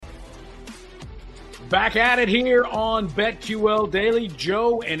Back at it here on BetQL Daily.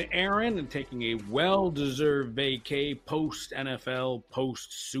 Joe and Aaron and taking a well-deserved vacay post-NFL,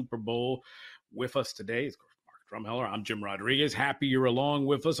 post-Super Bowl. With us today is Mark Drumheller. I'm Jim Rodriguez. Happy you're along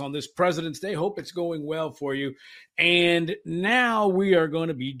with us on this President's Day. Hope it's going well for you. And now we are going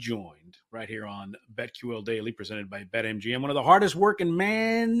to be joined right here on BetQL Daily, presented by BetMGM, one of the hardest working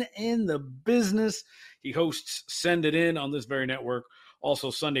men in the business. He hosts Send It In on this very network.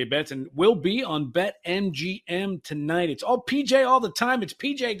 Also Sunday Bets, and will be on BetMGM tonight. It's all PJ all the time. It's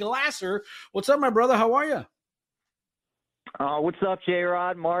PJ Glasser. What's up, my brother? How are you? What's up,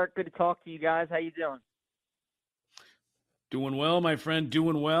 J-Rod? Mark, good to talk to you guys. How you doing? Doing well, my friend.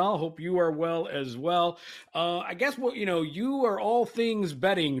 Doing well. Hope you are well as well. I guess you are all things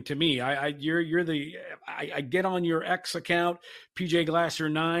betting to me. I get on your X account, PJ Glasser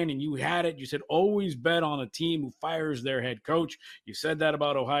 9, and you had it. You said always bet on a team who fires their head coach. You said that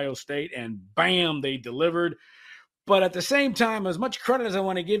about Ohio State, and bam, they delivered. But at the same time, as much credit as I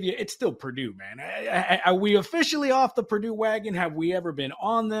want to give you, it's still Purdue, man. Are we officially off the Purdue wagon? Have we ever been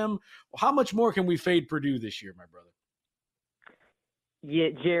on them? How much more can we fade Purdue this year, my brother? Yeah,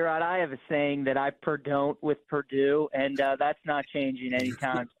 J-Rod, I have a saying that I perdon't with Purdue, and that's not changing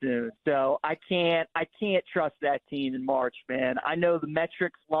anytime soon. So I can't trust that team in March, man. I know the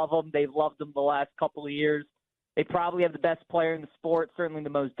metrics love them. They've loved them the last couple of years. They probably have the best player in the sport, certainly the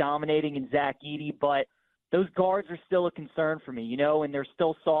most dominating in Zach Edey, but those guards are still a concern for me, and they're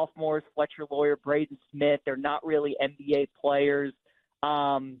still sophomores, Fletcher Lawyer, Braden Smith. They're not really NBA players.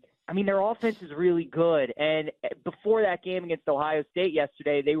 Their offense is really good. And before that game against Ohio State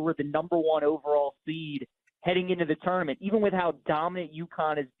yesterday, they were the number one overall seed heading into the tournament. Even with how dominant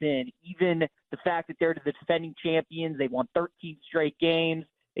UConn has been, even the fact that they're the defending champions, they won 13 straight games.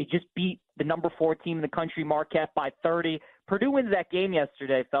 They just beat the number 4 team in the country, Marquette, by 30. Purdue wins that game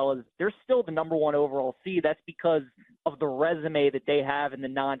yesterday, fellas. They're still the number one overall seed. That's because of the resume that they have in the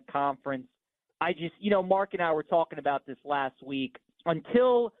non-conference. Mark and I were talking about this last week.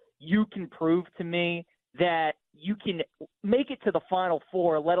 Until you can prove to me that you can make it to the Final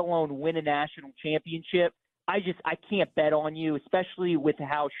Four, let alone win a national championship, I can't bet on you, especially with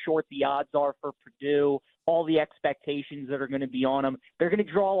how short the odds are for Purdue, all the expectations that are going to be on them. They're going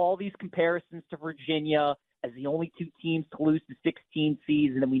to draw all these comparisons to Virginia as the only 2 teams to lose the 16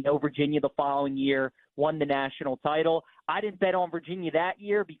 seeds, and then we know Virginia the following year won the national title. I didn't bet on Virginia that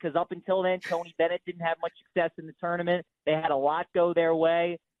year because up until then, Tony Bennett didn't have much success in the tournament. They had a lot go their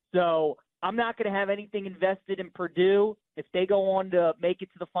way. So I'm not going to have anything invested in Purdue. If they go on to make it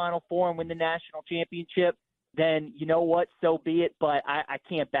to the Final Four and win the national championship, then you know what, so be it. But I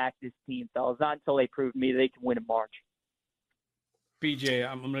can't back this team, fellas, not until they prove to me they can win in March. BJ,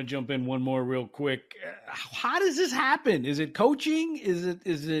 I'm going to jump in one more real quick. How does this happen? Is it coaching? Is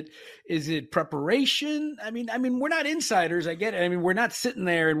it preparation? I mean, we're not insiders. I get it. I mean, we're not sitting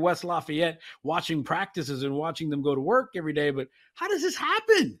there in West Lafayette watching practices and watching them go to work every day. But how does this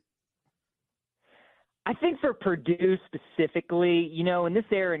happen? I think for Purdue specifically, in this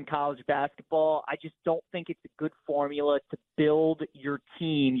era in college basketball, I just don't think it's a good formula to build your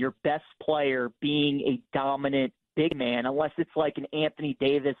team, your best player being a dominant big man, unless it's like an Anthony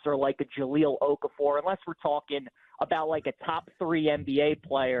Davis or like a Jahlil Okafor, unless we're talking about like a top 3 NBA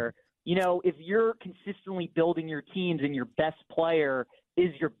player. If you're consistently building your teams and your best player is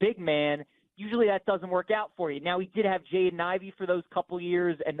your big man, usually that doesn't work out for you. Now, he did have Jaden Ivey for those couple of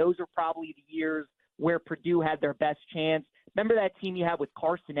years, and those are probably the years where Purdue had their best chance. Remember that team you had with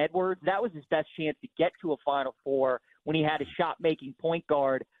Carson Edwards? That was his best chance to get to a Final Four when he had a shot-making point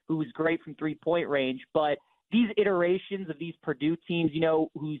guard who was great from three-point range. But these iterations of these Purdue teams,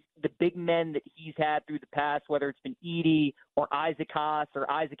 who's the big men that he's had through the past, whether it's been Edey or Isaac Haas or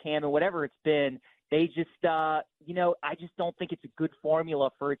Isaac Hammond, whatever it's been, they just, I just don't think it's a good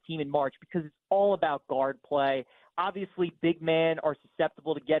formula for a team in March because it's all about guard play. Obviously, big men are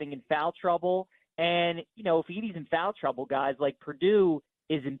susceptible to getting in foul trouble. And, if Edey's in foul trouble, guys, like Purdue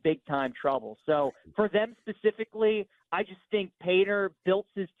is in big-time trouble. So for them specifically, I just think Painter built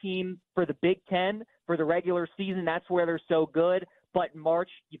his team for the Big Ten, for the regular season. That's where they're so good. But in March,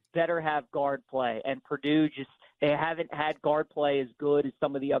 you better have guard play. And Purdue they haven't had guard play as good as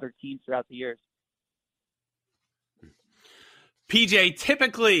some of the other teams throughout the years. PJ,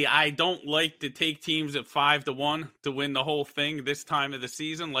 typically I don't like to take teams at 5-1 to win the whole thing this time of the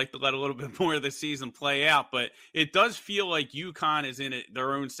season. Like to let a little bit more of the season play out, but it does feel like UConn is in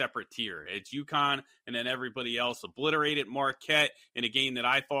their own separate tier. It's UConn and then everybody else. Obliterated Marquette in a game that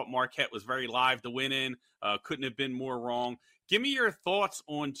I thought Marquette was very live to win in. Couldn't have been more wrong. Give me your thoughts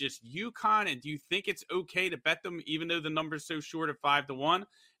on just UConn, and do you think it's okay to bet them even though the number's so short at 5-1?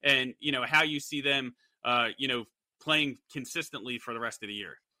 and, how you see them, playing consistently for the rest of the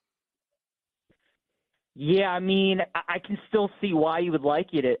year. Yeah, I mean, I can still see why you would like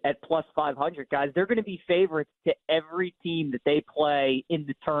it at plus 500, guys. They're going to be favorites to every team that they play in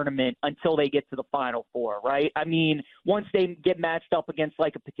the tournament until they get to the Final Four, right? I mean, once they get matched up against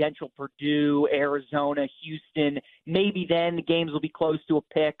like a potential Purdue, Arizona, Houston, maybe then the games will be close to a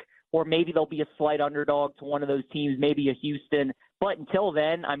pick, or maybe they'll be a slight underdog to one of those teams, maybe a Houston. But until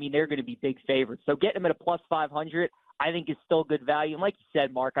then, I mean, they're going to be big favorites. So getting them at a plus 500, I think is still good value. And like you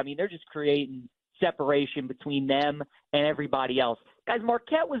said, Mark, I mean, they're just creating separation between them and everybody else. Guys,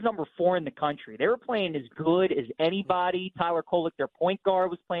 Marquette was number 4 in the country. They were playing as good as anybody. Tyler Kolek, their point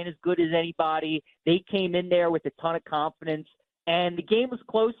guard, was playing as good as anybody. They came in there with a ton of confidence, and the game was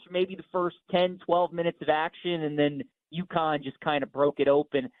close for maybe the first 10, 12 minutes of action, and then UConn just kind of broke it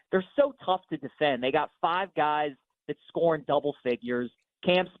open. They're so tough to defend. They got 5 guys that score in double figures.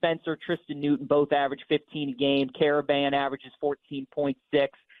 Cam Spencer, Tristan Newton both average 15 a game. Karaban averages 14.6.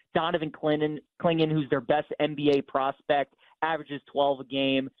 Donovan Clingan, who's their best NBA prospect, averages 12 a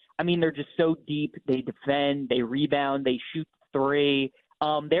game. I mean, they're just so deep. They defend, they rebound, they shoot 3.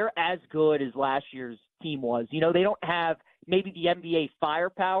 They're as good as last year's team was. They don't have maybe the NBA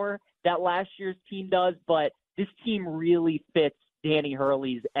firepower that last year's team does, but this team really fits Danny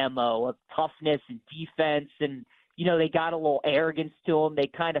Hurley's MO of toughness and defense. And, they got a little arrogance to them. They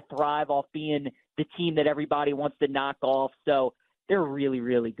kind of thrive off being the team that everybody wants to knock off. So they're really,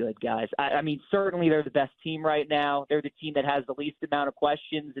 really good, guys. I mean, certainly they're the best team right now. They're the team that has the least amount of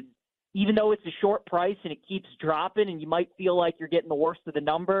questions. And even though it's a short price and it keeps dropping and you might feel like you're getting the worst of the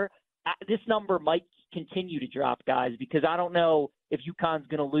number, this number might continue to drop, guys, because I don't know if UConn's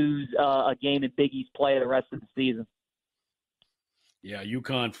going to lose a game in Big East play the rest of the season. Yeah,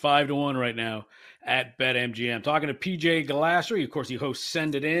 UConn 5-1 right now at BetMGM. Talking to PJ Galassery. Of course, he hosts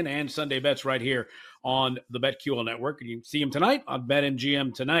Send It In and Sunday Bets right here on the BetQL network. And you can see him tonight on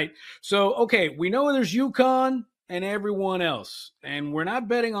BetMGM tonight. So, okay, we know there's UConn and everyone else. And we're not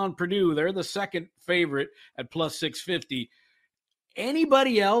betting on Purdue. They're the second favorite at plus 650.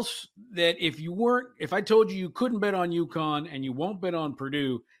 Anybody else that if I told you couldn't bet on UConn and you won't bet on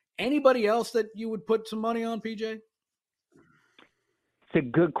Purdue, anybody else that you would put some money on, PJ? It's a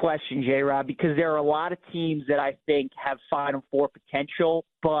good question, J-Rob, because there are a lot of teams that I think have Final Four potential,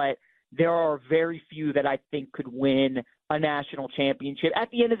 but there are very few that I think could win a national championship. At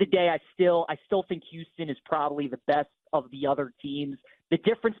the end of the day, I still think Houston is probably the best of the other teams. The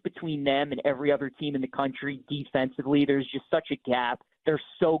difference between them and every other team in the country defensively, there's just such a gap. They're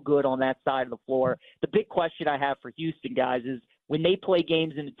so good on that side of the floor. The big question I have for Houston, guys, is when they play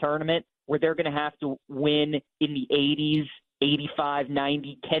games in the tournament where they're going to have to win in the 80s, 85,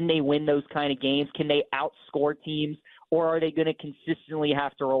 90, can they win those kind of games? Can they outscore teams? Or are they going to consistently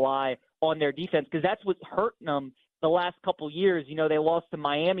have to rely on their defense? Because that's what's hurting them the last couple of years. They lost to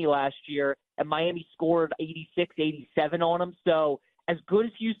Miami last year, and Miami scored 86, 87 on them. So as good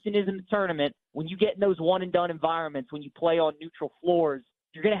as Houston is in the tournament, when you get in those one-and-done environments, when you play on neutral floors,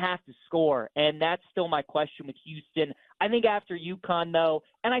 you're going to have to score. And that's still my question with Houston. I think after UConn, though,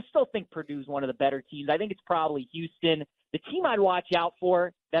 and I still think Purdue's one of the better teams, I think it's probably Houston. The team I'd watch out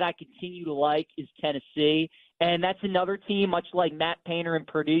for that I continue to like is Tennessee. And that's another team, much like Matt Painter and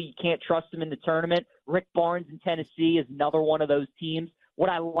Purdue. You can't trust them in the tournament. Rick Barnes in Tennessee is another one of those teams. What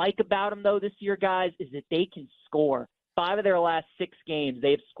I like about them, though, this year, guys, is that they can score. 5 of their last 6 games,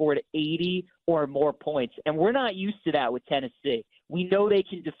 they have scored 80 or more points. And we're not used to that with Tennessee. We know they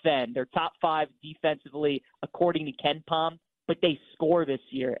can defend. They're top 5 defensively, according to KenPom, but they score this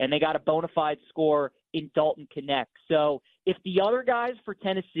year. And they got a bona fide score in Dalton Connect. So if the other guys for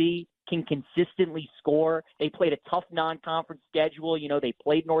Tennessee can consistently score, they played a tough non-conference schedule. They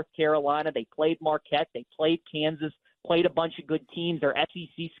played North Carolina, they played Marquette, they played Kansas, played a bunch of good teams. Their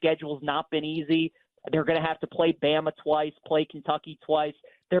SEC schedule's not been easy. They're going to have to play Bama twice, play Kentucky twice.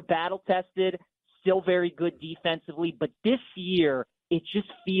 They're battle-tested, still very good defensively, but this year it just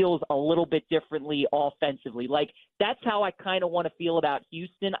feels a little bit differently offensively. Like, that's how I kind of want to feel about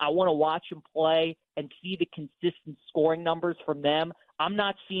Houston. I want to watch them play and see the consistent scoring numbers from them. I'm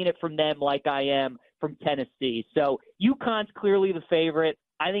not seeing it from them like I am from Tennessee. So UConn's clearly the favorite.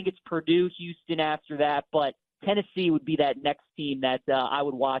 I think it's Purdue, Houston after that, but Tennessee would be that next team that I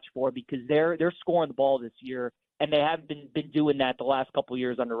would watch for because they're scoring the ball this year, and they haven't been doing that the last couple of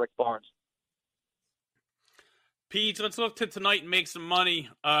years under Rick Barnes. Pete, let's look to tonight and make some money.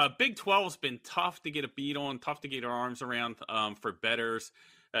 Big 12's been tough to get a beat on, tough to get our arms around for bettors.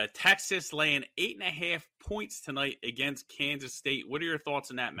 Texas laying 8.5 points tonight against Kansas State. What are your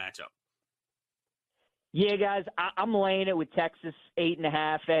thoughts on that matchup? Yeah, guys, I'm laying it with Texas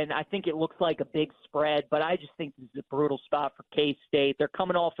 8.5, and I think it looks like a big spread, but I just think this is a brutal spot for K-State. They're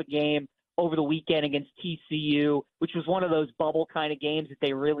coming off a game over the weekend against TCU, which was one of those bubble kind of games that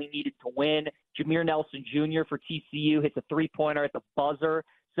they really needed to win. Jameer Nelson Jr. for TCU hits a three-pointer at the buzzer.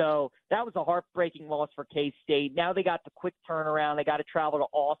 So that was a heartbreaking loss for K-State. Now they got the quick turnaround. They got to travel to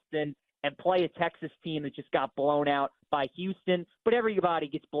Austin and play a Texas team that just got blown out by Houston. But everybody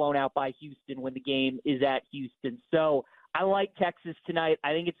gets blown out by Houston when the game is at Houston. So I like Texas tonight.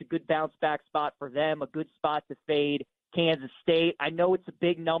 I think it's a good bounce-back spot for them, a good spot to fade Kansas State. I know it's a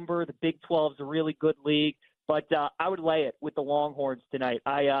big number. The Big 12 is a really good league. But I would lay it with the Longhorns tonight.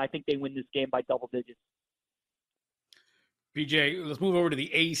 I think they win this game by double digits. PJ, let's move over to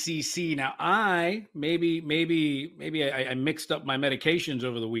the ACC. Now, I mixed up my medications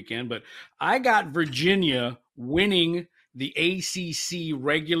over the weekend, but I got Virginia winning the ACC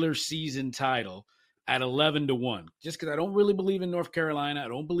regular season title at 11-1, just because I don't really believe in North Carolina. I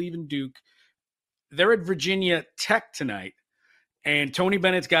don't believe in Duke. They're at Virginia Tech tonight, and Tony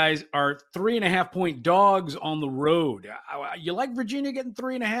Bennett's guys are 3.5-point dogs on the road. You like Virginia getting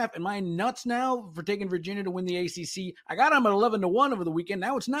 3.5? Am I nuts now for taking Virginia to win the ACC? I got them at 11-1 over the weekend.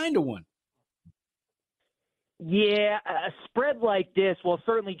 Now it's 9-1. Yeah, a spread like this, well,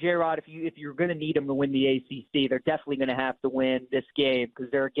 certainly, J-Rod, if you're going to need them to win the ACC, they're definitely going to have to win this game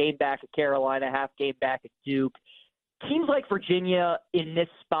because they're a game back at Carolina, half game back at Duke. Teams like Virginia in this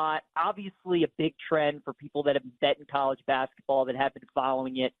spot, obviously a big trend for people that have bet in college basketball that have been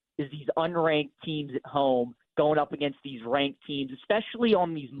following it, is these unranked teams at home going up against these ranked teams, especially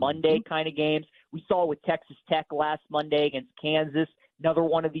on these Monday kind of games. We saw it with Texas Tech last Monday against Kansas. Another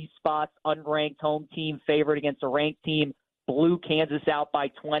one of these spots, unranked home team favored against a ranked team, blew Kansas out by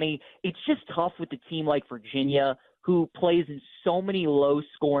 20. It's just tough with a team like Virginia who plays in so many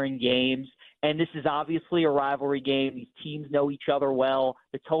low-scoring games. And this is obviously a rivalry game. These teams know each other well.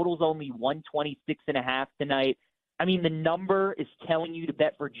 The total's only 126.5 tonight. I mean, the number is telling you to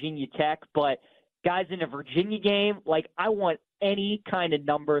bet Virginia Tech, but guys, in a Virginia game, like, I want any kind of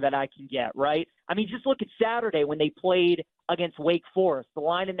number that I can get, right? I mean, just look at Saturday when they played against Wake Forest. The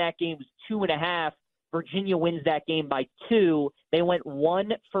line in that game was 2.5. Virginia wins that game by 2. They went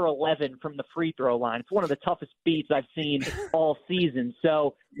 1 for 11 from the free throw line. It's one of the toughest beats I've seen all season.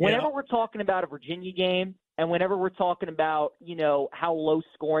 So whenever we're talking about a Virginia game and whenever we're talking about, how low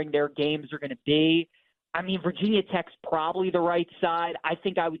scoring their games are going to be, I mean, Virginia Tech's probably the right side. I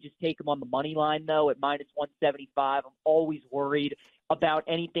think I would just take them on the money line, though, at minus 175. I'm always worried about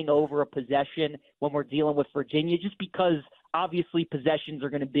anything over a possession when we're dealing with Virginia, just because obviously possessions are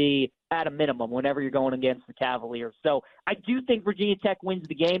going to be at a minimum whenever you're going against the Cavaliers. So I do think Virginia Tech wins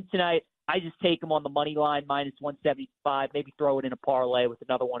the game tonight. I just take them on the money line, minus 175, maybe throw it in a parlay with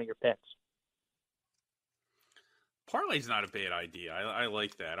another one of your picks. Parlay's not a bad idea. I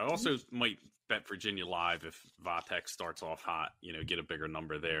like that. I also might bet Virginia live if Vatek starts off hot, get a bigger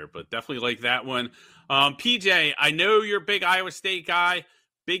number there. But definitely like that one. PJ, I know you're a big Iowa State guy.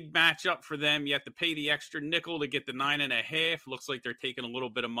 Big matchup for them. You have to pay the extra nickel to get the 9.5. Looks like they're taking a little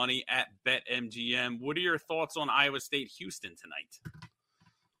bit of money at BetMGM. What are your thoughts on Iowa State Houston tonight?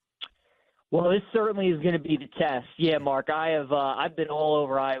 Well, this certainly is going to be the test. Yeah, Mark, I've been all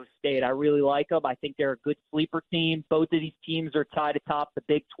over Iowa State. I really like them. I think they're a good sleeper team. Both of these teams are tied atop the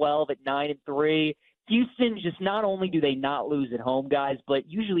Big 12 at 9-3. Houston, just not only do they not lose at home, guys, but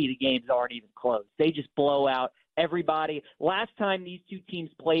usually the games aren't even close. They just blow out everybody. Last time these two teams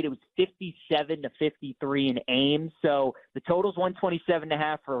played, it was 57-53 in Ames. So the total's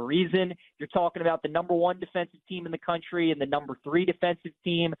 127.5 for a reason. You're talking about the number 1 defensive team in the country and the number 3 defensive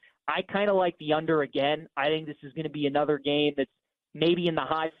team. I kind of like the under again. I think this is going to be another game that's maybe in the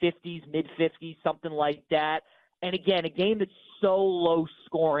high 50s, mid 50s, something like that. And again, a game that's so low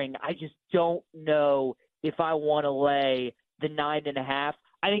scoring, I just don't know if I want to lay the 9.5.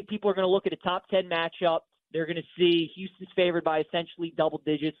 I think people are going to look at a top 10 matchup. They're going to see Houston's favored by essentially double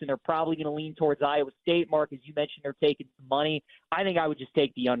digits, and they're probably going to lean towards Iowa State. Mark, as you mentioned, they're taking some money. I think I would just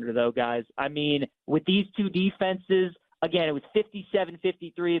take the under, though, guys. I mean, with these two defenses, again, it was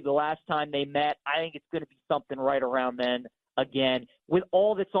 57-53 the last time they met. I think it's going to be something right around then again. With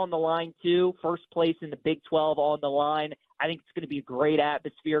all that's on the line, too, first place in the Big 12 on the line, I think it's going to be a great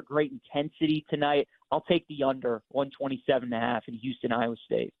atmosphere, great intensity tonight. I'll take the under 127.5 in Houston, Iowa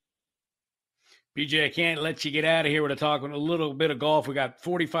State. BJ, I can't let you get out of here without talking a little bit of golf. We got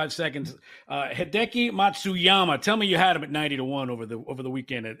 45 seconds. Hideki Matsuyama, tell me you had him at 90-1 over the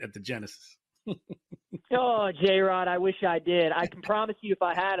weekend at the Genesis. Oh, J-Rod, I wish I did. I can promise you if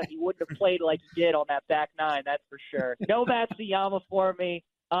I had him, he wouldn't have played like he did on that back nine, that's for sure. No Matsuyama for me.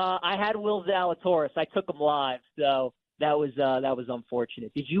 I had Will Zalatoris. I took him live, so that was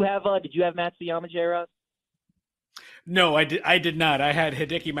unfortunate. Did you have Matsuyama, J-Rod? No, I did not. I had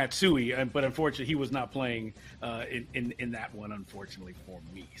Hideki Matsui, but unfortunately, he was not playing in that one. Unfortunately for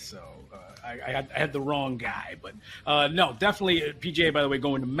me, so I had the wrong guy. But no, definitely PJ. By the way,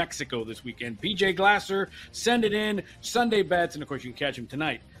 going to Mexico this weekend. PJ Glasser, send it in. Sunday bets, and of course, you can catch him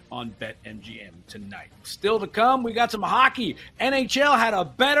tonight on BetMGM tonight. Still to come, we got some hockey. NHL had a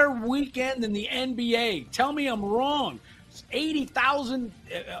better weekend than the NBA. Tell me I'm wrong. 80,000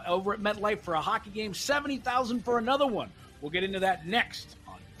 over at MetLife for a hockey game, 70,000 for another one. We'll get into that next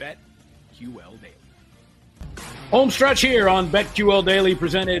on BetQL Daily. Home stretch here on BetQL Daily,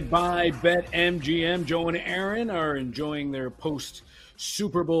 presented by BetMGM. Joe and Aaron are enjoying their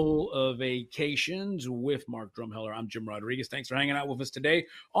post-Super Bowl vacations with Mark Drumheller. I'm Jim Rodriguez. Thanks for hanging out with us today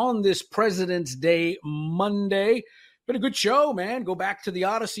on this President's Day Monday. Been a good show, man. Go back to the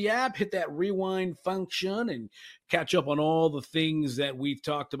Odyssey app, hit that rewind function, and catch up on all the things that we've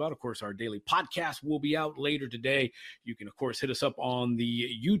talked about. Of course, our daily podcast will be out later today. You can, of course, hit us up on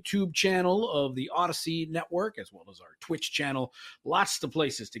the YouTube channel of the Odyssey Network, as well as our Twitch channel. Lots of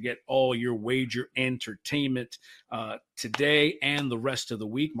places to get all your wager entertainment today and the rest of the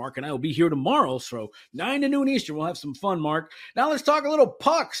week. Mark and I will be here tomorrow, so 9 to noon Eastern. We'll have some fun, Mark. Now let's talk a little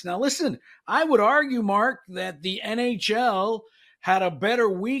pucks. Now listen, I would argue, Mark, that the NHL had a better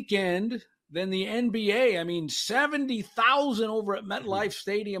weekend than the NBA. I mean, 70,000 over at MetLife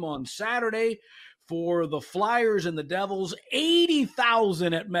Stadium on Saturday for the Flyers and the Devils,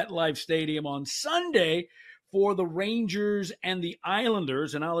 80,000 at MetLife Stadium on Sunday for the Rangers and the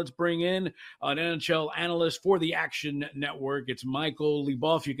Islanders. And now let's bring in an NHL analyst for the Action Network. It's Michael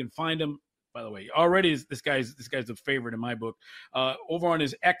Leboff. You can find him, by the way, already this guy's a favorite in my book. Over on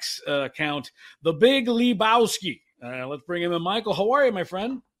his X account, the Big Lebowski. Let's bring him in. Michael, how are you, my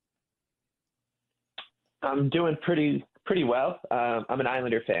friend? I'm doing pretty well. I'm an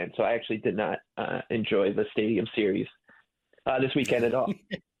Islander fan, so I actually did not enjoy the Stadium Series this weekend at all.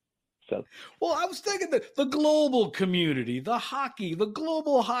 So, well, I was thinking that the global community, the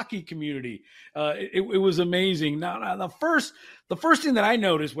global hockey community, it was amazing. Now, the first thing that I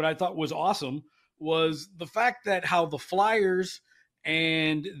noticed, what I thought was awesome, was the fact that how the Flyers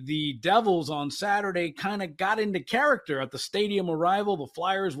and the Devils on Saturday kind of got into character at the stadium arrival. The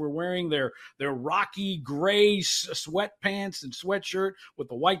Flyers were wearing their rocky gray sweatpants and sweatshirt with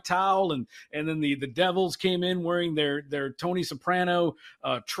the white towel, and then the Devils came in wearing their Tony Soprano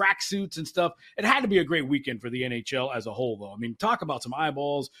tracksuits and stuff. It had to be a great weekend for the NHL as a whole, though. I mean, talk about some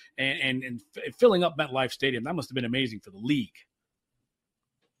eyeballs and filling up MetLife Stadium. That must have been amazing for the league.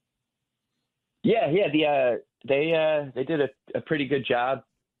 Yeah. They did a pretty good job.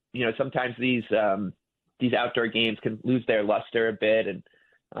 You know, sometimes these outdoor games can lose their luster a bit, and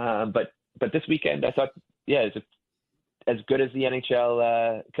but this weekend I thought, it's as good as the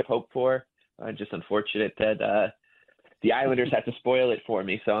NHL could hope for. Just unfortunate that the Islanders had to spoil it for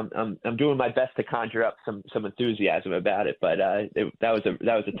me. So I'm doing my best to conjure up some enthusiasm about it, but that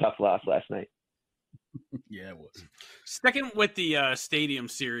was a tough loss last night. Yeah, it was. Sticking with the Stadium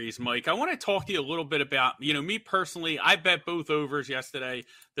Series, Mike, I want to talk to you a little bit about, me personally, I bet both overs yesterday.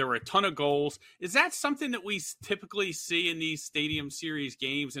 There were a ton of goals. Is that something that we typically see in these Stadium Series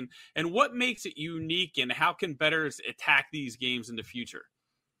games? And what makes it unique, and how can bettors attack these games in the future?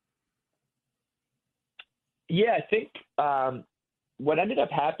 Yeah, I think what ended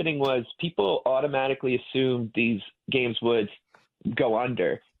up happening was people automatically assumed these games would go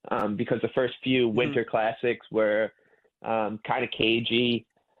under. Because the first few winter classics were kind of cagey.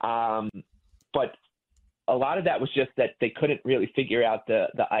 But a lot of that was just that they couldn't really figure out the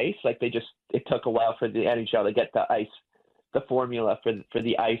ice. Like it took a while for the NHL to get the formula for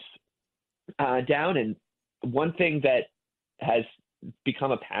the ice down. And one thing that has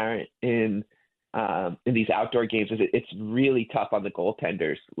become apparent in these outdoor games is it's really tough on the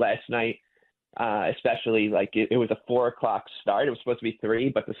goaltenders. Last night, especially, like it was a 4:00 start. It was supposed to be 3,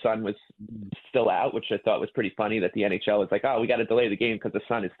 but the sun was still out, which I thought was pretty funny that the NHL was like, oh, we got to delay the game because the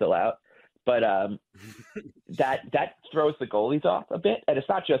sun is still out. But that throws the goalies off a bit. And it's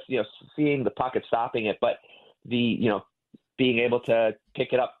not just, seeing the puck and stopping it, but the, being able to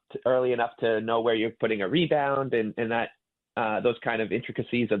pick it up early enough to know where you're putting a rebound and that those kind of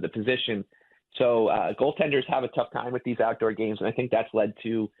intricacies of the position. So goaltenders have a tough time with these outdoor games. And I think that's led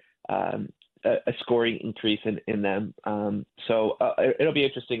to a scoring increase in them. So it'll be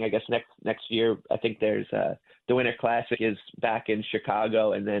interesting, I guess, next year. I think there's the Winter Classic is back in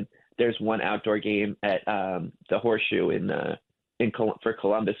Chicago, and then there's one outdoor game at the Horseshoe for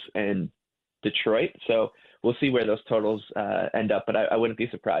Columbus. And Detroit. So we'll see where those totals end up. But I wouldn't be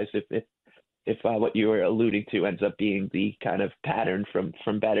surprised if what you were alluding to ends up being the kind of pattern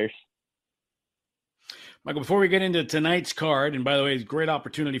from bettors. Michael, before we get into tonight's card, and by the way, it's a great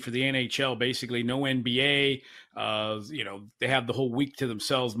opportunity for the NHL. Basically, no NBA. They have the whole week to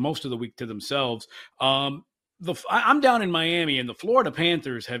themselves, most of the week to themselves. I'm down in Miami, and the Florida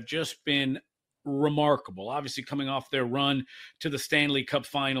Panthers have just been remarkable. Obviously, coming off their run to the Stanley Cup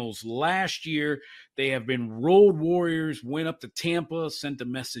Finals last year, they have been road warriors. Went up to Tampa, sent a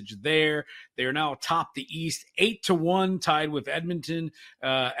message there. They are now atop the East, 8-1, tied with Edmonton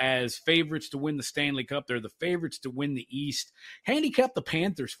as favorites to win the Stanley Cup. They're the favorites to win the East. Handicap the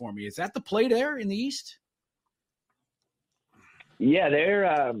Panthers for me. Is that the play there in the East? Yeah, they're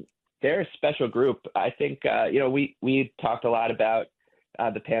a special group. I think we talked a lot about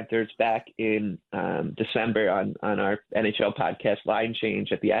the Panthers back in December on our NHL podcast Line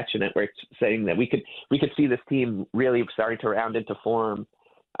Change at the Action Network, saying that we could see this team really starting to round into form,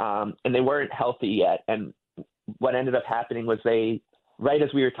 and they weren't healthy yet. And what ended up happening was right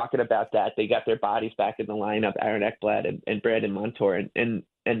as we were talking about that, they got their bodies back in the lineup, Aaron Ekblad and Brandon Montour, and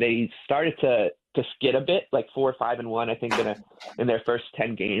they started to skid a bit, like 4-5-1, I think, in their first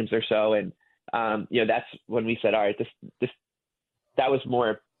 10 games or so. And that's when we said, all right, this that was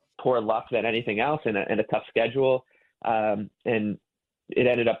more poor luck than anything else, and a tough schedule. And it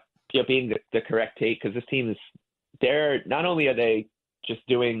ended up being the correct take, because this team not only are they just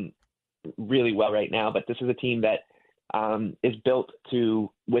doing really well right now, but this is a team that is built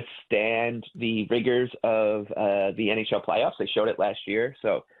to withstand the rigors of the NHL playoffs. They showed it last year,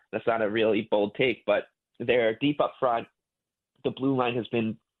 so that's not a really bold take, but they're deep up front. The blue line has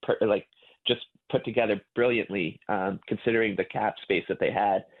been just put together brilliantly, considering the cap space that they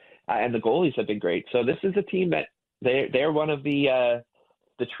had, and the goalies have been great. So this is a team that they're one of the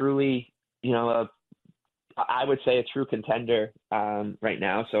truly, I would say a true contender right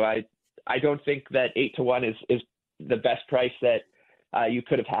now. So I don't think that 8-1 is the best price that you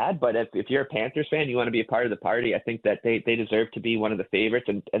could have had. But if you're a Panthers fan, you want to be a part of the party, I think that they deserve to be one of the favorites,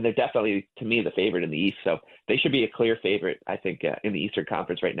 and they're definitely, to me, the favorite in the East. So they should be a clear favorite, I think, in the Eastern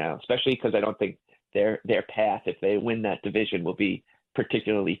Conference right now, especially because I don't think their path, if they win that division, will be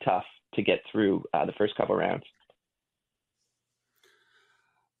particularly tough to get through the first couple rounds.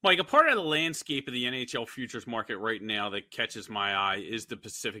 Mike, a part of the landscape of the NHL futures market right now that catches my eye is the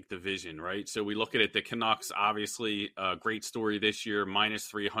Pacific Division, right? So we look at it, the Canucks, obviously a great story this year, minus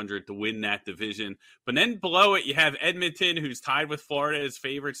 300 to win that division. But then below it, you have Edmonton, who's tied with Florida as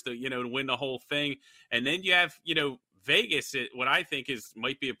favorites to win the whole thing. And then you have, Vegas, what I think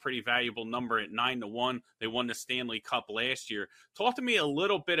might be a pretty valuable number at 9-1. They won the Stanley Cup last year. Talk to me a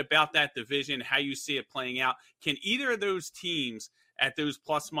little bit about that division, how you see it playing out. Can either of those teams at those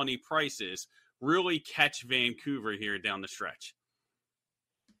plus money prices really catch Vancouver here down the stretch?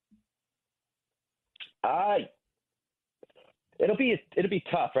 It'll be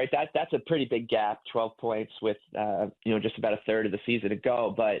tough, right? That's a pretty big gap, 12 points with just about a third of the season to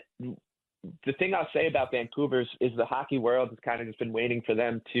go. But the thing I'll say about Vancouver is the hockey world has kind of just been waiting for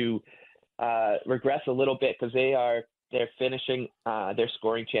them to regress a little bit, because they're finishing their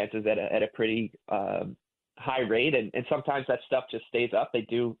scoring chances at a pretty high rate, and sometimes that stuff just stays up. They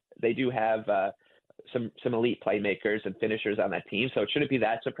do have some elite playmakers and finishers on that team, so it shouldn't be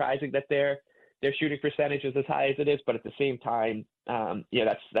that surprising that their shooting percentage is as high as it is. But at the same time,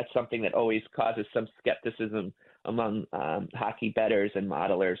 that's something that always causes some skepticism among hockey bettors and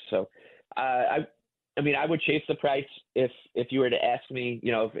modelers. So I would chase the price if you were to ask me,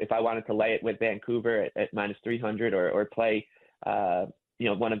 if I wanted to lay it with Vancouver at minus 300 or play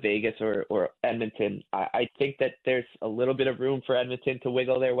one of Vegas or Edmonton. I think that there's a little bit of room for Edmonton to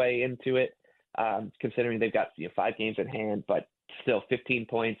wiggle their way into it, considering they've got 5 games in hand, but still 15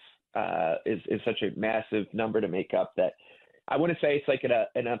 points is such a massive number to make up that I wouldn't say it's like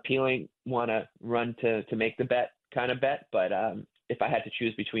an appealing want to run to make the bet kind of bet. But if I had to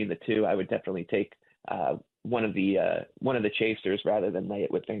choose between the two, I would definitely take one of the chasers rather than lay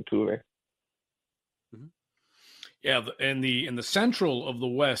it with Vancouver. Mm-hmm. Yeah, and the central of the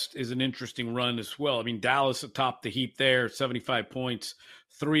West is an interesting run as well. I mean, Dallas atop the heap there, 75 points,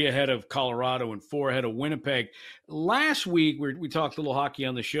 3 ahead of Colorado and 4 ahead of Winnipeg. Last week, we talked a little hockey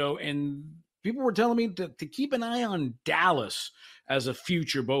on the show, and people were telling me to keep an eye on Dallas as a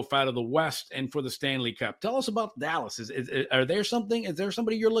future, both out of the West and for the Stanley Cup. Tell us about Dallas. Is there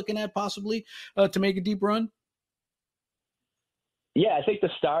somebody you're looking at possibly to make a deep run? Yeah, I think the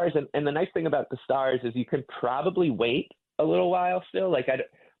Stars, and the nice thing about the Stars is you can probably wait a little while still.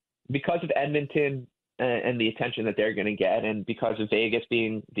 Because of Edmonton and the attention that they're going to get, and because of Vegas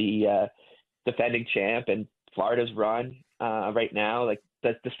being the defending champ, and Florida's run right now. Like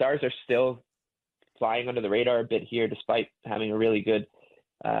the Stars are still flying under the radar a bit here, despite having a really good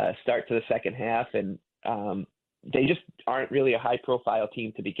start to the second half, and they just aren't really a high-profile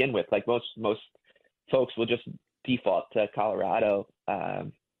team to begin with. Like most folks will just default to Colorado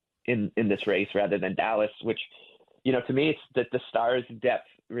in this race rather than Dallas, which, to me, it's that the Stars' depth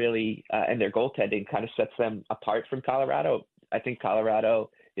really and their goaltending kind of sets them apart from Colorado. I think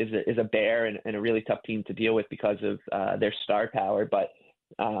Colorado is a bear and a really tough team to deal with because of their star power, but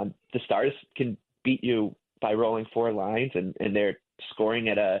the Stars can beat you by rolling 4 lines, and they're scoring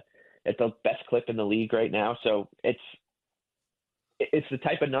at the best clip in the league right now. So it's the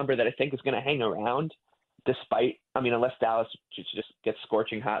type of number that I think is going to hang around, despite, unless Dallas just gets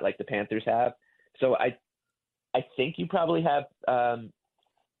scorching hot like the Panthers have. So I think you probably have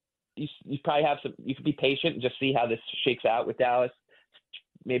you probably have some. You could be patient and just see how this shakes out with Dallas.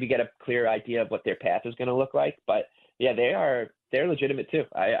 Maybe get a clear idea of what their path is going to look like. But yeah, they're legitimate too.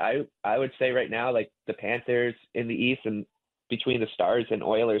 I would say right now, like the Panthers in the East and between the Stars and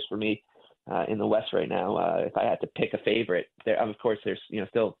Oilers for me in the West right now. If I had to pick a favorite, there of course there's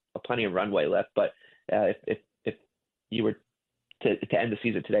still plenty of runway left. But if you were to end the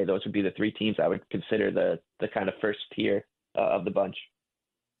season today, those would be the 3 teams I would consider the kind of first tier of the bunch.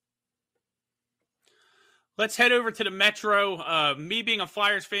 Let's head over to the Metro. Me being a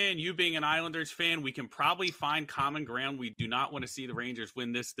Flyers fan, you being an Islanders fan, we can probably find common ground. We do not want to see the Rangers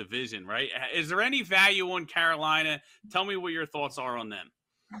win this division, right? Is there any value on Carolina? Tell me what your thoughts are on them.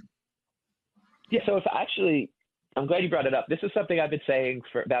 Yeah, so I'm glad you brought it up. This is something I've been saying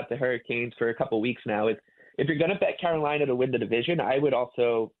about the Hurricanes for a couple of weeks now. If you're going to bet Carolina to win the division, I would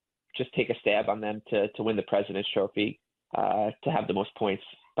also just take a stab on them to win the President's Trophy, to have the most points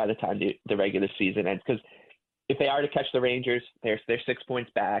by the time the regular season ends. Because if they are to catch the Rangers, they're 6 points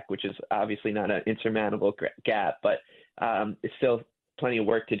back, which is obviously not an insurmountable gap, but it's still plenty of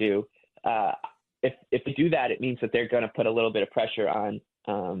work to do. If they do that, it means that they're going to put a little bit of pressure on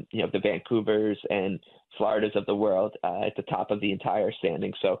the Vancouvers and Floridas of the world at the top of the entire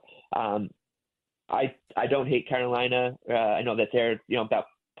standing. So I don't hate Carolina. I know that they're about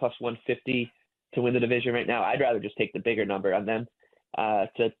plus 150 to win the division right now. I'd rather just take the bigger number on them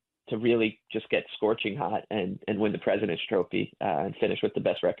to really just get scorching hot and win the President's Trophy and finish with the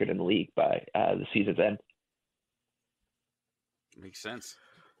best record in the league by the season's end. Makes sense.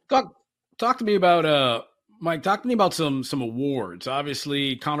 Talk to me about Mike. Talk to me about some awards.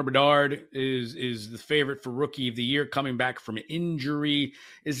 Obviously, Connor Bedard is the favorite for Rookie of the Year, coming back from injury.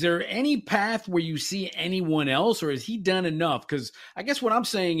 Is there any path where you see anyone else, or has he done enough? Because I guess what I'm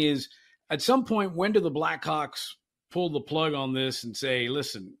saying is, at some point, when do the Blackhawks pull the plug on this and say,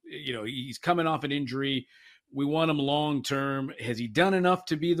 listen, he's coming off an injury. We want him long term. Has he done enough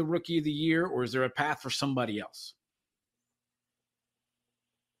to be the Rookie of the Year, or is there a path for somebody else?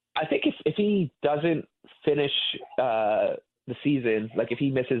 I think if he doesn't finish the season, like if he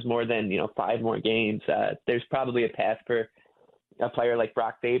misses more than 5 more games, there's probably a path for a player like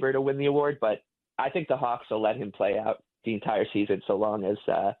Brock Faber to win the award. But I think the Hawks will let him play out the entire season so long as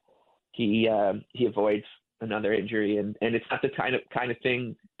he avoids another injury, and it's not the kind of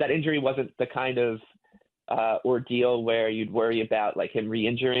thing. That injury wasn't the kind of ordeal where you'd worry about like him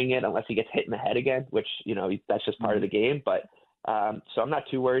re-injuring it unless he gets hit in the head again, which that's just part of the game. But so I'm not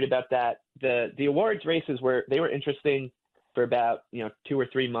too worried about that. The awards races were interesting for about 2 or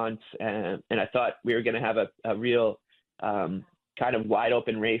 3 months, and I thought we were going to have a real kind of wide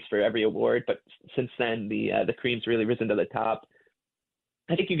open race for every award. But since then, the cream's really risen to the top.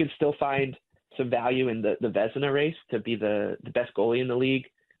 I think you can still find some value in the Vezina race to be the best goalie in the league.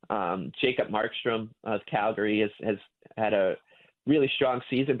 Jacob Markstrom of Calgary has had a really strong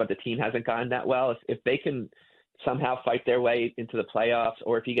season, but the team hasn't gone that well. If they can somehow fight their way into the playoffs,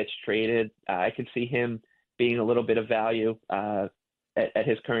 or if he gets traded, I can see him being a little bit of value at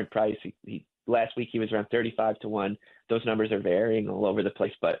his current price. Last week he was around 35-1. Those numbers are varying all over the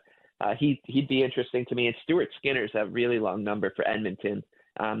place, but he'd be interesting to me. And Stuart Skinner's a really long number for Edmonton.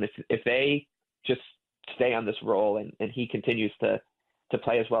 If they just stay on this roll and he continues to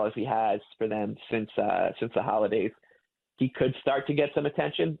play as well as he has for them since the holidays, he could start to get some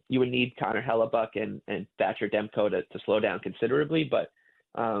attention. You would need Connor Hellebuck and Thatcher Demko to slow down considerably, but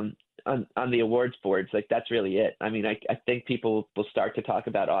on the awards boards, like that's really it. I mean, I think people will start to talk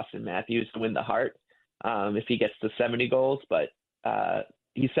about Austin Matthews to win the Hart if he gets to 70 goals, but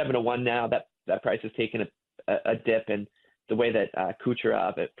he's 7-1 now. That price has taken a dip, and the way that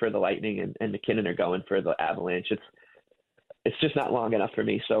Kucherov for the Lightning and McKinnon are going for the Avalanche, it's just not long enough for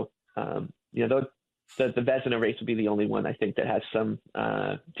me. So, the Vezina race would be the only one I think that has some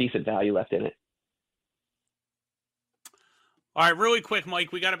decent value left in it. All right, really quick,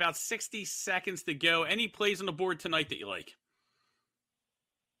 Mike. We got about 60 seconds to go. Any plays on the board tonight that you like?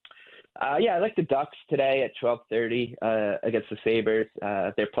 I like the Ducks today at 12:30 against the Sabres.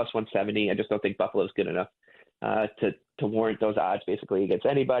 They're plus 170. I just don't think Buffalo's good enough to warrant those odds basically against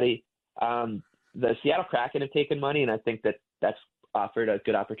anybody. The Seattle Kraken have taken money, and I think that's offered a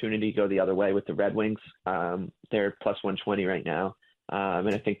good opportunity to go the other way with the Red Wings. They're plus 120 right now.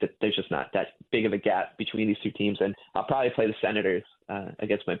 And I think that there's just not that big of a gap between these two teams. And I'll probably play the Senators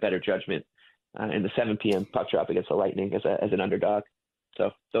against my better judgment in the 7 p.m. puck drop against the Lightning as an underdog. So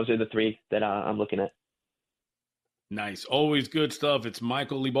those are the three that I'm looking at. Nice. Always good stuff. It's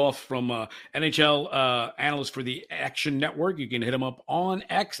Michael Leboff from NHL analyst for the Action Network. You can hit him up on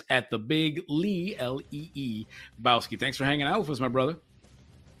X at the Big Lee, Lee Bowski. Thanks for hanging out with us, my brother.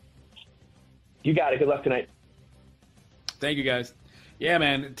 You got it. Good luck tonight. Thank you, guys. Yeah,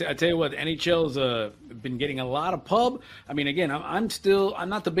 man. I tell you what, NHL's been getting a lot of pub. I mean, again, I'm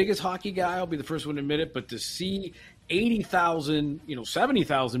not the biggest hockey guy. I'll be the first one to admit it. But to see 80,000,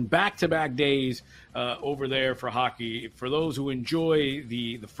 70,000 back-to-back days over there for hockey, for those who enjoy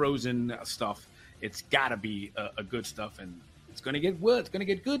the frozen stuff, it's got to be a good stuff. And it's going to get good. It's going to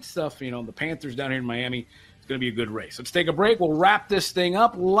get good stuff. The Panthers down here in Miami, it's going to be a good race. Let's take a break. We'll wrap this thing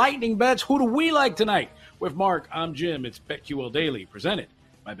up. Lightning bets. Who do we like tonight? With Mark, I'm Jim. It's BetQL Daily, presented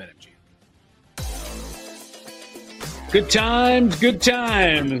by BetMGM. Good times, good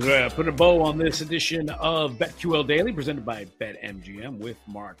times. Put a bow on this edition of BetQL Daily, presented by BetMGM with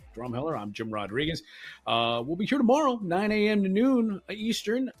Mark Drumheller. I'm Jim Rodriguez. We'll be here tomorrow, 9 a.m. to noon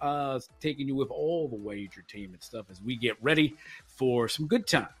Eastern, taking you with all the wagertainment stuff as we get ready for some good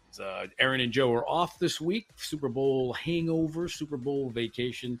times. Aaron and Joe are off this week. Super Bowl hangover, Super Bowl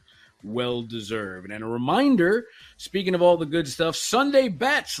vacation. Well-deserved. And a reminder, speaking of all the good stuff, Sunday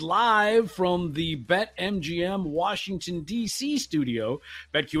Bets live from the BetMGM Washington, D.C. studio.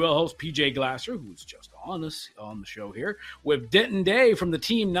 BetQL host PJ Glasser, who's just on the show here, with Denton Day from the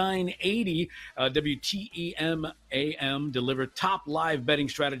Team 980 WTEM AM, deliver top live betting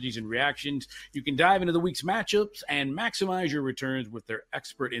strategies and reactions. You can dive into the week's matchups and maximize your returns with their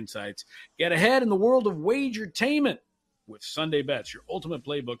expert insights. Get ahead in the world of wagertainment with Sunday Bets, your ultimate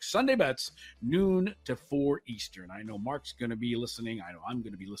playbook. Sunday Bets, noon to 4 Eastern. I know Mark's going to be listening. I know I'm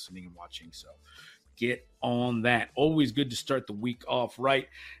going to be listening and watching, so get on that. Always good to start the week off right.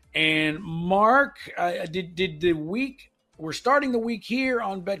 And Mark, did the week, we're starting the week here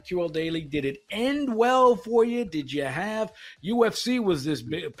on BetQL Daily. Did it end well for you? Did you have, UFC was this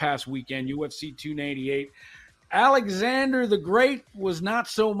past weekend, UFC 298. Alexander the Great was not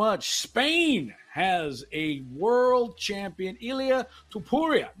so much. Spain has a world champion, Ilia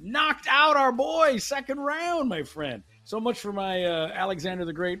Topuria, knocked out our boy, second round, my friend. So much for my Alexander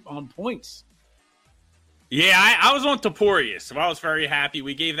the Great on points. Yeah, I was on Topuria, so I was very happy.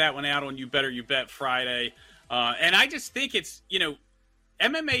 We gave that one out on You Better You Bet Friday. And I just think it's,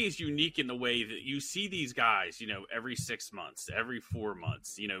 MMA is unique in the way that you see these guys, every 6 months, every 4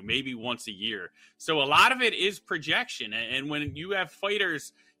 months, maybe once a year. So a lot of it is projection. And when you have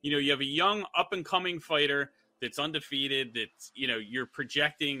fighters, you have a young up-and-coming fighter that's undefeated, that's, you're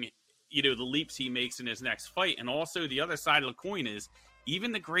projecting, the leaps he makes in his next fight. And also the other side of the coin is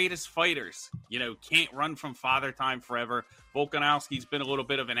even the greatest fighters, can't run from Father Time forever. Volkanovski's been a little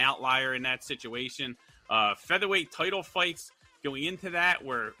bit of an outlier in that situation. Featherweight title fights going into that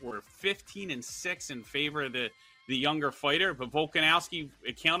were 15-6 in favor of the younger fighter, but Volkanovski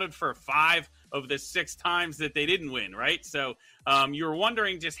accounted for 5 of the 6 times that they didn't win, right? So you were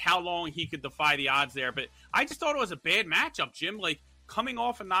wondering just how long he could defy the odds there. But I just thought it was a bad matchup, Jim. Like, coming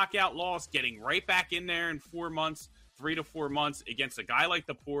off a knockout loss, getting right back in there in 4 months, 3 to 4 months against a guy like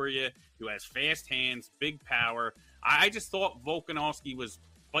Topuria who has fast hands, big power. I just thought Volkanovski was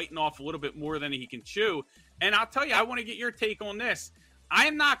biting off a little bit more than he can chew. And I'll tell you, I want to get your take on this. I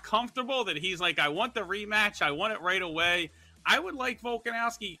am not comfortable that he's like, I want the rematch. I want it right away. I would like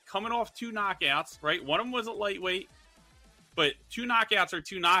Volkanovski coming off 2 knockouts, right? One of them was a lightweight, but 2 knockouts are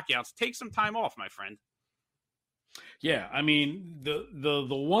 2 knockouts. Take some time off, my friend. Yeah, I mean, the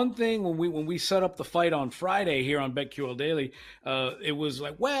one thing when we set up the fight on Friday here on BetQL Daily, it was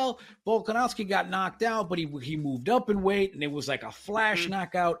like, well, Volkanovski got knocked out, but he moved up in weight, and it was like a flash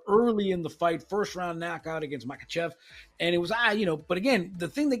knockout early in the fight, first round knockout against Makhachev, and it was but again, the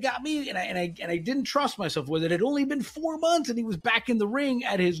thing that got me and I didn't trust myself was it had only been 4 months, and he was back in the ring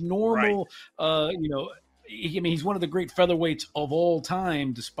at his normal, he's one of the great featherweights of all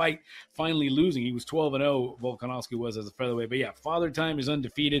time, despite finally losing. He was 12-0, Volkanovski was, as a featherweight. But yeah, Father Time is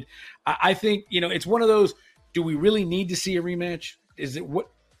undefeated. I think, it's one of those, do we really need to see a rematch? Is it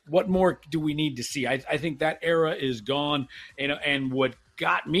what more do we need to see? I think that era is gone. And what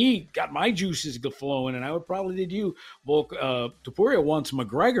got my juices flowing, and I would probably did you, Topuria wants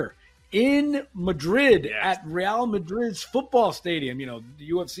McGregor in Madrid at Real Madrid's football stadium.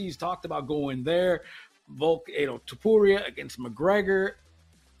 The UFC's talked about going there. Topuria against McGregor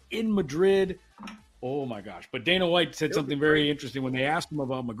in Madrid. Oh my gosh. But Dana White said something very interesting when they asked him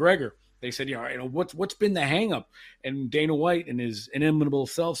about McGregor. They said, what's been the hang up? And Dana White, in his inimitable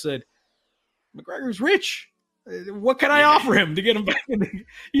self, said, McGregor's rich. What can I offer him to get him back?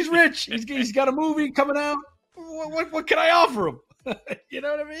 He's rich. He's got a movie coming out. What can I offer him? You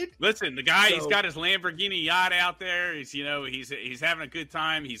know what I mean? Listen, the guy, he's got his Lamborghini yacht out there. He's having a good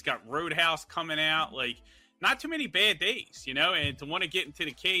time. He's got Roadhouse coming out. Like, not too many bad days, and to want to get into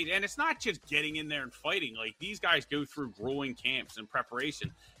the cage. And it's not just getting in there and fighting. Like, these guys go through grueling camps and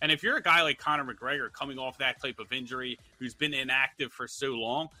preparation. And if you're a guy like Conor McGregor coming off that type of injury, who's been inactive for so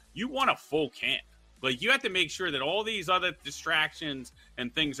long, you want a full camp. Like, you have to make sure that all these other distractions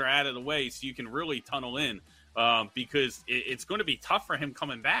and things are out of the way so you can really tunnel in, because it's going to be tough for him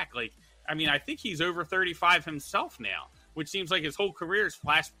coming back. Like, I think he's over 35 himself now, which seems like his whole career has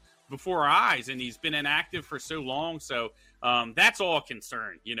flashed before our eyes, and he's been inactive for so long. So that's all a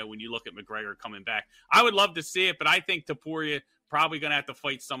concern, when you look at McGregor coming back. I would love to see it, but I think Topuria probably going to have to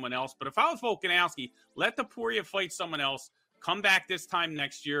fight someone else. But if I was Volkanovski, let Topuria fight someone else, come back this time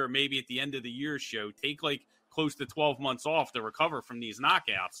next year, or maybe at the end of the year show, take like close to 12 months off to recover from these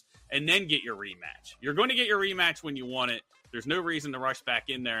knockouts, and then get your rematch. You're going to get your rematch when you want it. There's no reason to rush back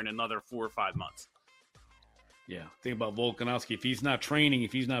in there in another 4 or 5 months. Yeah, think about Volkanovski. If he's not training,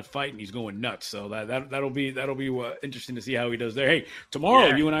 if he's not fighting, he's going nuts. So that'll be interesting to see how he does there. Hey,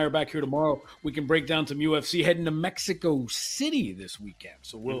 tomorrow, you and I are back here tomorrow. We can break down some UFC heading to Mexico City this weekend.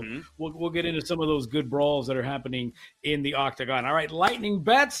 So we'll get into some of those good brawls that are happening in the octagon. All right, lightning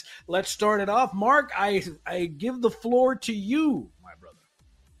bets. Let's start it off. Mark, I give the floor to you, my brother.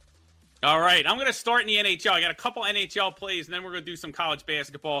 All right, I'm going to start in the NHL. I got a couple NHL plays, and then we're going to do some college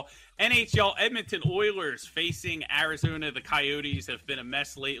basketball. NHL, Edmonton Oilers facing Arizona. The Coyotes have been a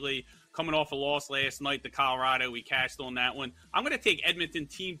mess lately. Coming off a loss last night to Colorado, we cashed on that one. I'm going to take Edmonton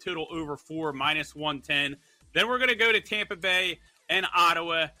team total over 4, -110. Then we're going to go to Tampa Bay and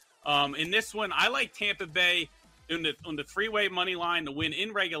Ottawa. In this one, I like Tampa Bay on the three-way money line to win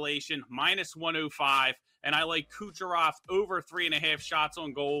in regulation, -105. And I like Kucherov over 3.5 shots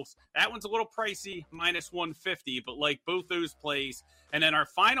on goals. That one's a little pricey, -150, but like both those plays. And then our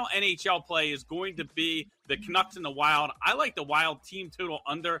final NHL play is going to be the Canucks and the Wild. I like the Wild team total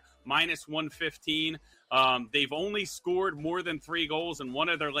under -115. They've only scored more than 3 goals in one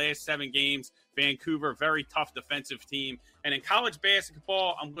of their last 7 games. Vancouver, very tough defensive team. And in college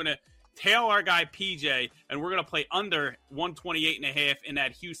basketball, I'm going to tail our guy PJ, and we're going to play under 128.5 in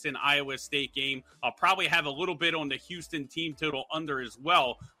that Houston-Iowa State game. I'll probably have a little bit on the Houston team total under as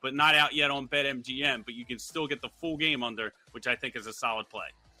well, but not out yet on BetMGM. But you can still get the full game under, which I think is a solid play.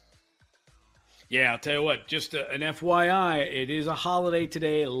 Yeah, I'll tell you what, just an FYI, it is a holiday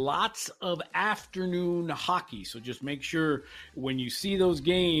today. Lots of afternoon hockey. So just make sure when you see those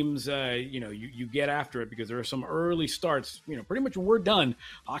games, you get after it, because there are some early starts. Pretty much when we're done,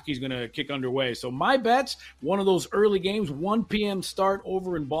 hockey's going to kick underway. So my bets, one of those early games, 1 p.m. start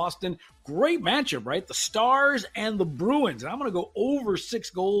over in Boston. Great matchup, right? The Stars and the Bruins. And I'm going to go over 6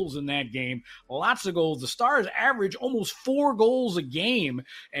 goals in that game. Lots of goals. The Stars average almost 4 goals a game,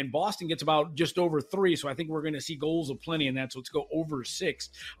 and Boston gets about just over 3. So I think we're going to see goals aplenty in that. So let's go over 6.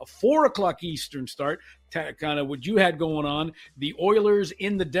 A 4 o'clock Eastern start, kind of what you had going on. The Oilers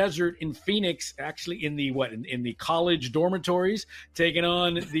in the desert in Phoenix, actually in the college dormitories, taking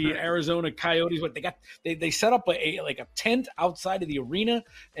on the Arizona Coyotes. What they set up a tent outside of the arena,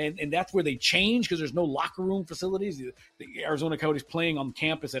 and that's where they change, because there's no locker room facilities. The Arizona Coyotes playing on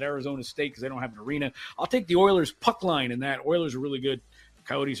campus at Arizona State because they don't have an arena. I'll take the Oilers puck line in that. Oilers are really good.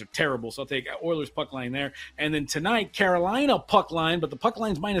 Coyotes are terrible, so I'll take Oilers puck line there. And then tonight, Carolina puck line, but the puck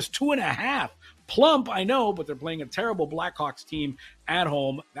line's -2.5. Plump, I know, but they're playing a terrible Blackhawks team at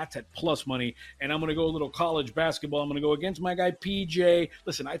home. That's at plus money. And I'm going to go a little college basketball. I'm going to go against my guy PJ.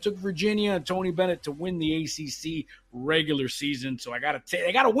 Listen, I took Virginia and Tony Bennett to win the ACC regular season, so I got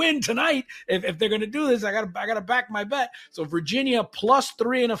to win tonight. If they're going to do this, I got to back my bet. So Virginia plus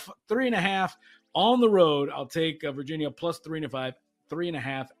 3.5 on the road. I'll take Virginia plus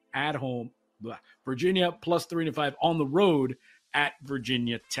 3.5 at home. Virginia plus 3.5 on the road at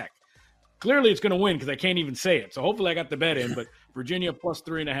Virginia Tech. Clearly, it's going to win because I can't even say it. So hopefully I got the bet in. But Virginia plus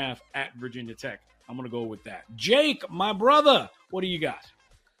 3.5 at Virginia Tech. I'm going to go with that. Jake, my brother, what do you got?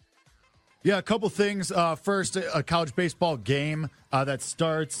 Yeah, a couple things. First, a college baseball game that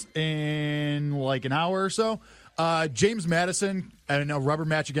starts in like an hour or so. James Madison in a rubber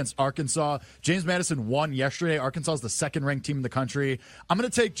match against Arkansas. James Madison won yesterday. Arkansas is the second-ranked team in the country. I'm going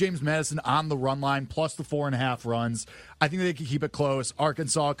to take James Madison on the run line plus the 4.5 runs. I think they can keep it close.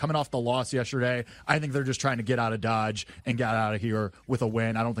 Arkansas coming off the loss yesterday. I think they're just trying to get out of Dodge and get out of here with a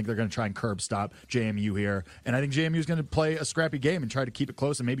win. I don't think they're going to try and curb stop JMU here. And I think JMU is going to play a scrappy game and try to keep it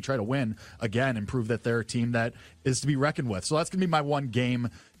close and maybe try to win again and prove that they're a team that is to be reckoned with. So that's going to be my one game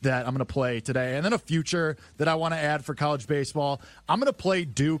that I'm going to play today. And then a future that I want to add for college baseball. I'm going to play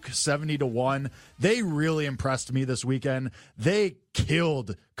Duke 70-1. They really impressed me this weekend. They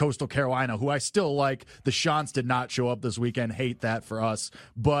killed Coastal Carolina, who I still like. The Shants did not show up this weekend. Hate that for us.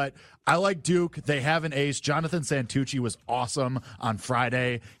 But I like Duke. They have an ace. Jonathan Santucci was awesome on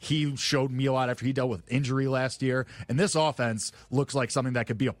Friday. He showed me a lot after he dealt with injury last year. And this offense looks like something that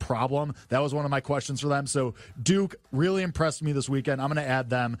could be a problem. That was one of my questions for them. So Duke really impressed me this weekend. I'm going to add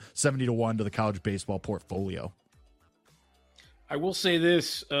them 70-1 to the college baseball portfolio. I will say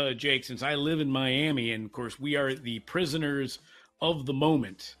this, Jake, since I live in Miami, and of course we are the prisoners of the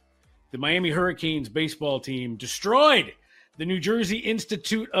moment. The Miami Hurricanes baseball team destroyed the New Jersey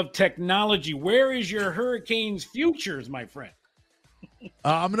Institute of Technology. Where is your Hurricanes futures, my friend?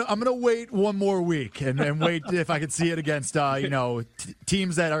 I'm gonna wait one more week and wait if I can see it against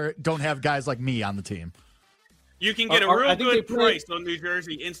teams that don't have guys like me on the team. You can get a real good price on New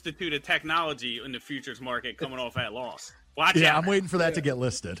Jersey Institute of Technology in the futures market coming off that loss. Watch out. I'm waiting for that to get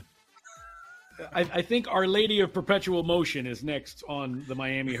listed. I think Our Lady of Perpetual Motion is next on the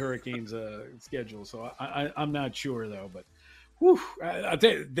Miami Hurricanes schedule. So I'm not sure, though. But I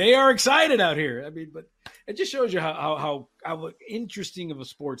tell you, they are excited out here. I mean, but it just shows you how interesting of a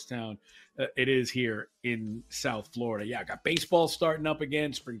sports town it is here in South Florida. Yeah, I got baseball starting up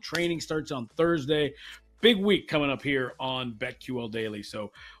again. Spring training starts on Thursday. Big week coming up here on BetQL Daily.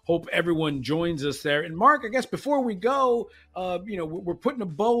 So hope everyone joins us there. And Mark, I guess before we go, we're putting a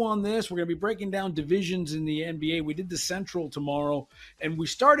bow on this. We're going to be breaking down divisions in the NBA. We did the Central tomorrow, and we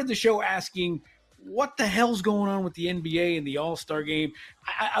started the show asking, what the hell's going on with the NBA and the All-Star game?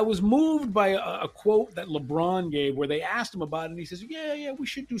 I was moved by a quote that LeBron gave where they asked him about it, and he says, yeah, we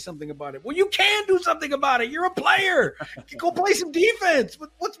should do something about it. Well, you can do something about it. You're a player. Go play some defense.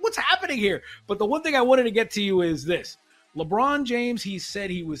 What's happening here? But the one thing I wanted to get to you is this. LeBron James, he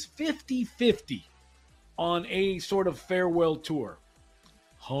said he was 50-50 on a sort of farewell tour.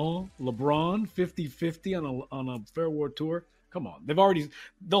 Huh? LeBron, 50-50 on a farewell tour? Come on.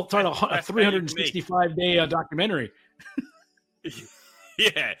 They'll start a 365-day documentary.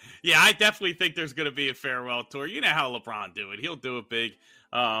 Yeah, I definitely think there's going to be a farewell tour. You know how LeBron do it. He'll do it big.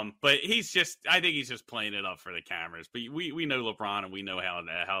 But I think he's just playing it up for the cameras. But we know LeBron, and we know how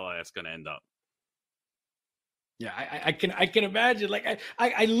that's going to end up. Yeah, I can imagine. Like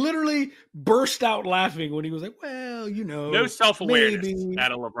I literally burst out laughing when he was like, well, no self-awareness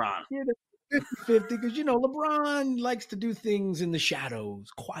out of LeBron. 50-50, because LeBron likes to do things in the shadows,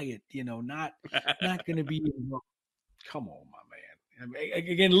 quiet, not going to be involved. Come on, my man.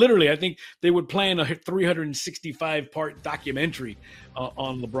 Again, literally, I think they would plan a 365-part documentary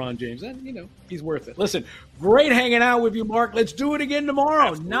on LeBron James, and he's worth it. Listen, great hanging out with you, Mark. Let's do it again tomorrow,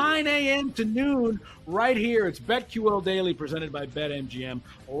 absolutely. 9 a.m. to noon, right here. It's BetQL Daily, presented by BetMGM.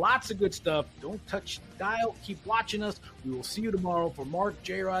 Lots of good stuff. Don't touch the dial. Keep watching us. We will see you tomorrow. For Mark,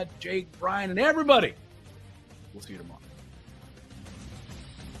 J-Rod, Jake, Brian, and everybody, we'll see you tomorrow.